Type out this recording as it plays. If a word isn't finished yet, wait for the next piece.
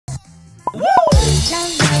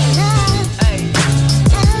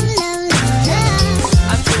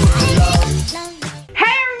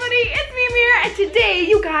Today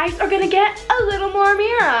you guys are gonna get a little more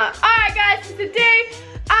Ameerah. Alright guys, so today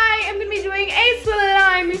I am gonna be doing a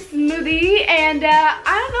slime smoothie, and I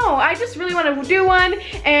don't know, I just really want to do one,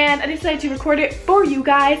 and I decided to record it for you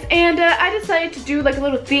guys, and I decided to do like a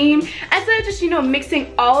little theme. Instead of just, you know,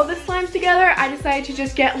 mixing all of the slimes together, I decided to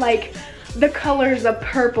just get like the colors of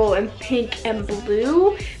purple and pink and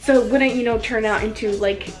blue, so it wouldn't, you know, turn out into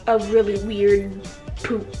like a really weird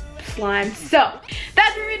poop slime. So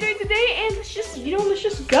that's what we're doing today, and let's just, you know, let's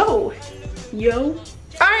just go. Yo.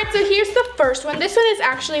 Alright, so here's the first one. This one is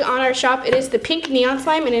actually on our shop. It is the pink neon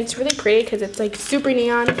slime, and it's really pretty because it's like super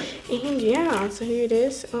neon. And yeah, so here it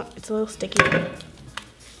is. Oh, it's a little sticky.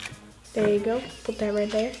 There you go. Put that right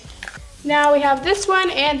there. Now we have this one,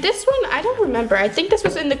 and this one, I don't remember. I think this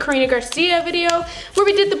was in the Karina Garcia video where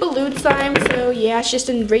we did the balloon slime. So yeah, it's just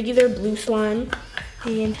in regular blue slime.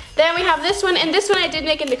 And then we have this one, and this one I did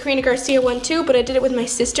make in the Karina Garcia one too, but I did it with my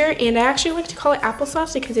sister, and I actually like to call it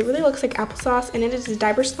applesauce because it really looks like applesauce, and it is a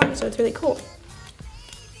diaper slime, so it's really cool.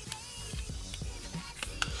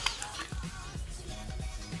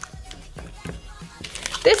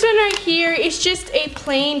 This one right here is just a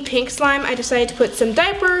plain pink slime. I decided to put some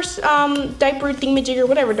diapers, diaper thingamajigger,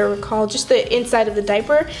 whatever they're called, just the inside of the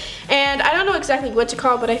diaper. And I don't know exactly what to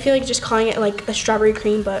call it, but I feel like just calling it like a strawberry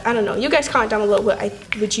cream, but I don't know. You guys comment down below what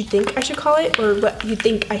you think I should call it, or what you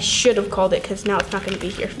think I should have called it, because now it's not going to be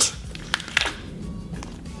here.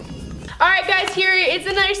 Alright guys, here is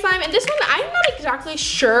another slime, and this one I'm not exactly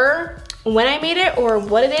sure when I made it or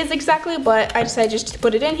what it is exactly, but I decided just to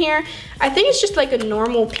put it in here. I think it's just like a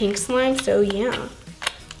normal pink slime, so yeah.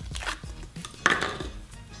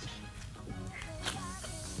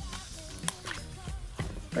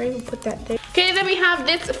 Right, we'll put that there. Okay, then we have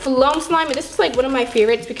this foam slime, and this is like one of my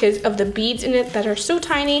favorites because of the beads in it that are so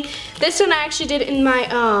tiny. This one I actually did in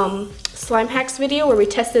my slime hacks video where we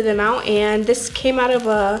tested them out, and this came out of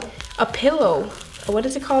a pillow. What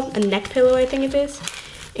is it called? A neck pillow, I think it is.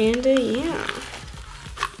 And yeah.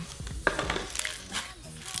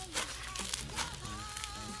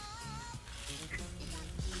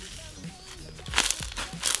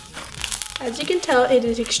 As you can tell, it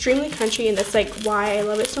is extremely crunchy, and that's like why I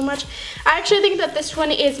love it so much. I actually think that this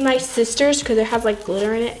one is my sister's because it has like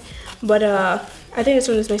glitter in it, but I think this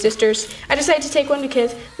one is my sister's. I decided to take one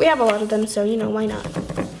because we have a lot of them, so you know, why not?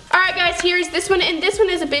 Alright guys, here's this one, and this one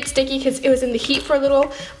is a bit sticky because it was in the heat for a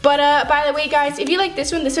little, but by the way guys, if you like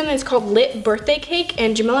this one is called Lit Birthday Cake,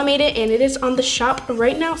 and Jamila made it, and it is on the shop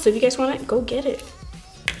right now, so if you guys want it, go get it.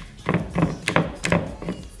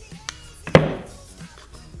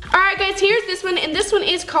 Alright guys, here's this one, and this one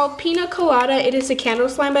is called Pina Colada. It is a candle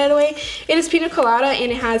slime, by the way. It is Pina Colada,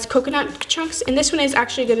 and it has coconut chunks, and this one is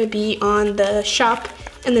actually going to be on the shop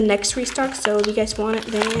in the next restock, so if you guys want it,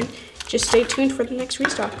 then just stay tuned for the next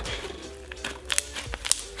restock.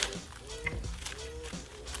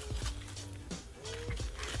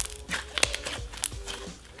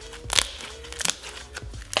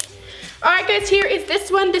 Alright guys, here is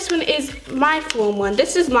this one. This one is my foam one.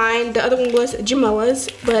 This is mine. The other one was Jamila's,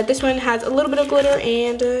 but this one has a little bit of glitter,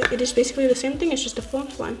 and it is basically the same thing. It's just a foam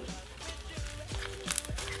slime.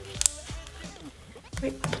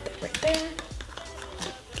 Right, put that right there.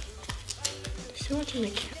 There's so much in my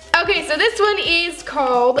camera. Okay, so this one is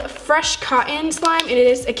called Fresh Cotton Slime, and it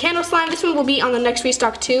is a candle slime. This one will be on the next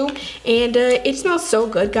restock too, and it smells so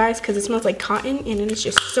good, guys, because it smells like cotton, and it is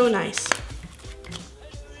just so nice.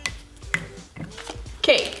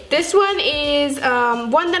 Okay, this one is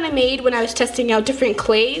one that I made when I was testing out different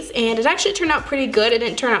clays, and it actually turned out pretty good. It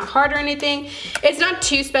didn't turn out hard or anything. It's not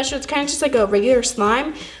too special. It's kind of just like a regular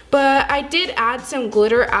slime, but I did add some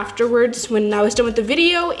glitter afterwards when I was done with the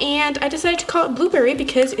video, and I decided to call it Blueberry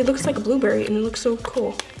because it looks like a blueberry and it looks so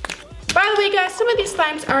cool. By the way guys, some of these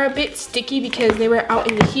slimes are a bit sticky because they were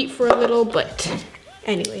out in the heat for a little, but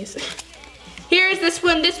anyways. Here's this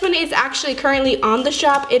one. This one is actually currently on the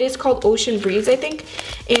shop. It is called Ocean Breeze, I think.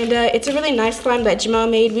 And it's a really nice slime that Jamila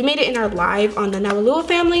made. We made it in our live on the Navalua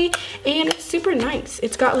family, and it's super nice.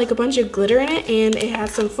 It's got like a bunch of glitter in it, and it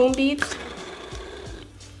has some foam beads.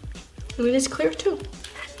 And it is clear too.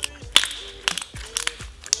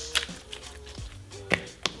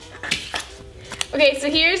 Okay, so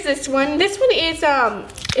here's this one. This one is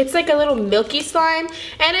it's like a little milky slime,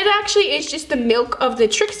 and it actually is just the milk of the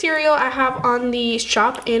Trick cereal I have on the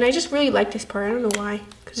shop, and I just really like this part. I don't know why,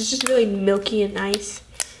 because it's just really milky and nice.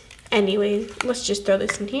 Anyways, let's just throw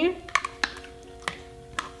this in here.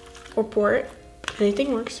 Or pour it.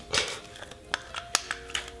 Anything works.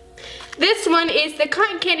 This one is the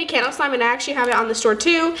cotton candy candle slime, and I actually have it on the store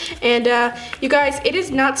too. And you guys, it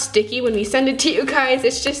is not sticky when we send it to you guys.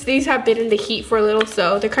 It's just these have been in the heat for a little,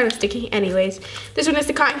 so they're kind of sticky. Anyways, this one is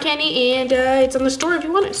the cotton candy, and it's on the store if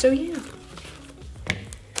you want it. So yeah,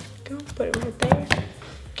 go put it right there.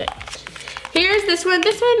 Okay. Here's this one.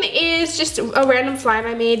 This one is just a random slime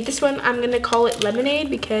I made. This one I'm gonna call it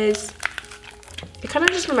lemonade because it kind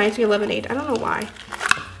of just reminds me of lemonade. I don't know why.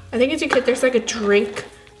 I think it's because there's like a drink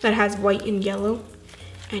that has white and yellow.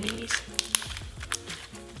 Anyways.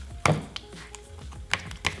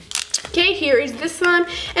 Okay, here is this slime.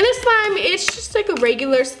 And this slime, it's just like a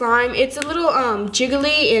regular slime. It's a little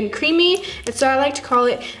jiggly and creamy. And so I like to call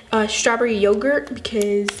it strawberry yogurt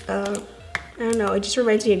because, I don't know, it just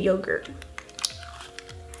reminds me of yogurt.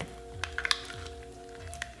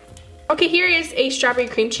 Okay, here is a strawberry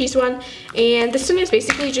cream cheese one. And this one is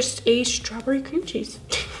basically just a strawberry cream cheese.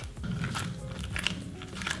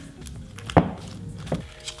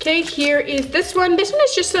 Okay, here is this one. This one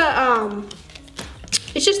is just a,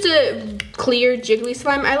 it's just a clear jiggly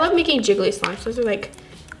slime. I love making jiggly slimes. Those are like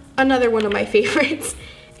another one of my favorites.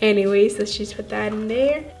 Anyways, let's just put that in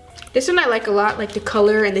there. This one I like a lot, like the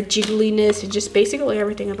color and the jiggliness and just basically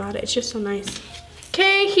everything about it. It's just so nice.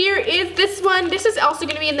 Okay, here is this one. This is also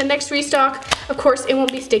gonna be in the next restock. Of course, it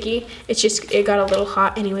won't be sticky. It's just, it got a little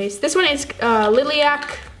hot. Anyways, this one is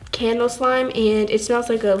lilac candle slime, and it smells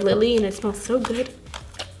like a lily, and it smells so good.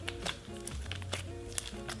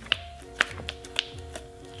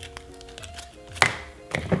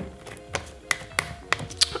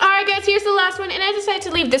 Here's the last one, and I decided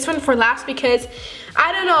to leave this one for last because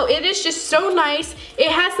I don't know, it is just so nice.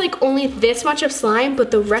 It has like only this much of slime,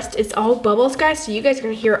 but the rest is all bubbles, guys, so you guys are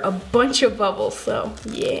gonna hear a bunch of bubbles. So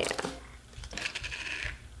yeah.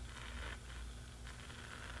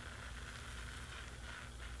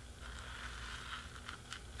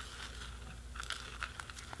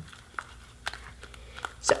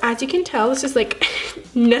 So as you can tell, this is like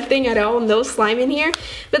nothing at all, no slime in here.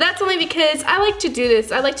 But that's only because I like to do this.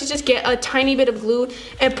 I like to just get a tiny bit of glue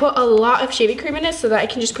and put a lot of shaving cream in it so that I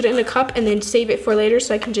can just put it in a cup and then save it for later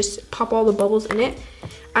so I can just pop all the bubbles in it.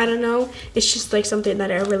 I don't know, it's just like something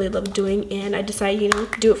that I really love doing, and I decided, you know,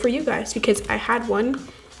 do it for you guys because I had one,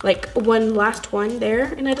 like one last one there,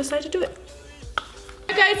 and I decided to do it.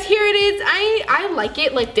 Guys, here it is. I like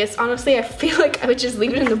it like this. Honestly, I feel like I would just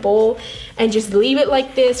leave it in the bowl and just leave it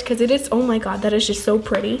like this because it is, oh my god, that is just so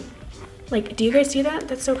pretty. Like, do you guys see that?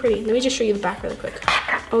 That's so pretty. Let me just show you the back really quick.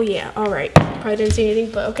 Oh yeah, all right. Probably didn't see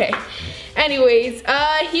anything, but okay. Anyways,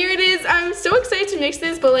 here it is. I'm so excited to mix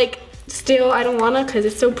this, but like still I don't wanna because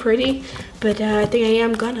it's so pretty, but I think I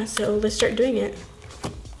am gonna, so let's start doing it.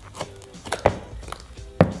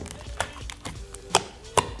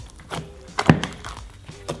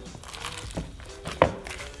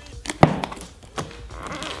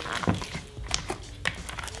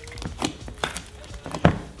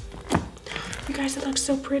 You guys, it looks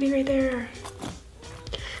so pretty right there.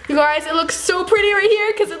 You guys, it looks so pretty right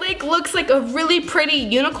here because it like looks like a really pretty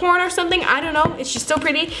unicorn or something. I don't know. It's just so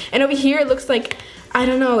pretty. And over here, it looks like, I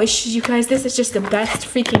don't know. It's, you guys, this is just the best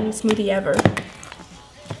freaking smoothie ever.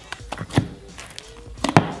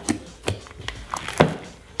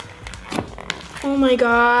 Oh my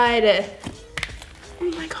god.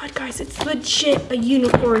 Oh my god, guys. It's legit a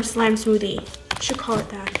unicorn slime smoothie. I should call it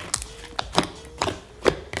that.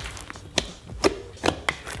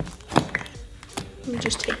 Let me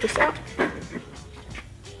just take this out.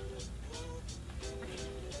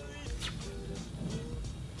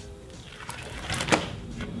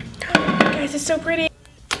 Guys, it's so pretty.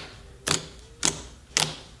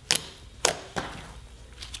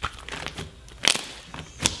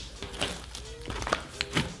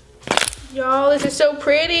 Y'all, this is so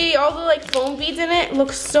pretty. All the like foam beads in it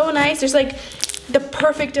looks so nice. There's like the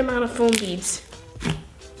perfect amount of foam beads.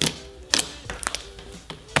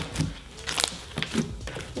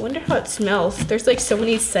 I wonder how it smells. There's like so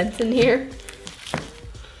many scents in here.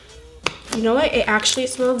 You know what? It actually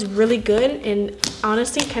smells really good, and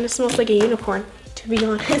honestly, it kind of smells like a unicorn, to be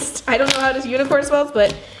honest. I don't know how this unicorn smells,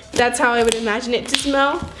 but that's how I would imagine it to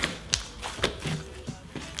smell. Alright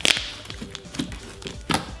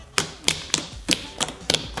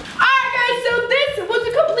guys, so this was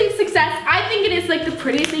a complete success. I think it is like the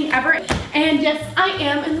prettiest thing ever. And yes, I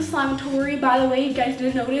am in the slimatory, by the way. You guys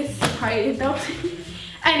didn't notice. Probably didn't know.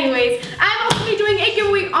 Anyways, I'm also going to be doing a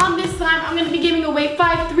giveaway on this slime. I'm going to be giving away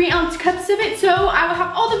 5 3-ounce cups of it. So I will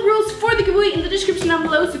have all the rules for the giveaway in the description down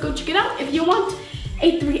below. So go check it out if you want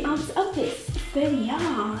a 3-ounce of this. So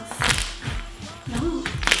yes. No.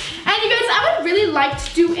 And you guys, I would really like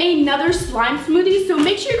to do another slime smoothie, so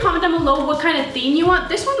make sure you comment down below what kind of theme you want.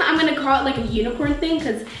 This one, I'm gonna call it like a unicorn thing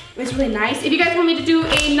because it was really nice. If you guys want me to do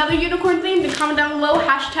another unicorn theme, then comment down below,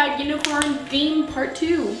 #unicorn theme part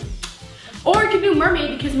 2. Or you can do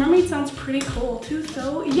mermaid because mermaid sounds pretty cool too.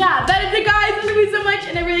 So yeah, that is it guys. Thank you so much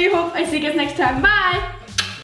and I really hope I see you guys next time. Bye.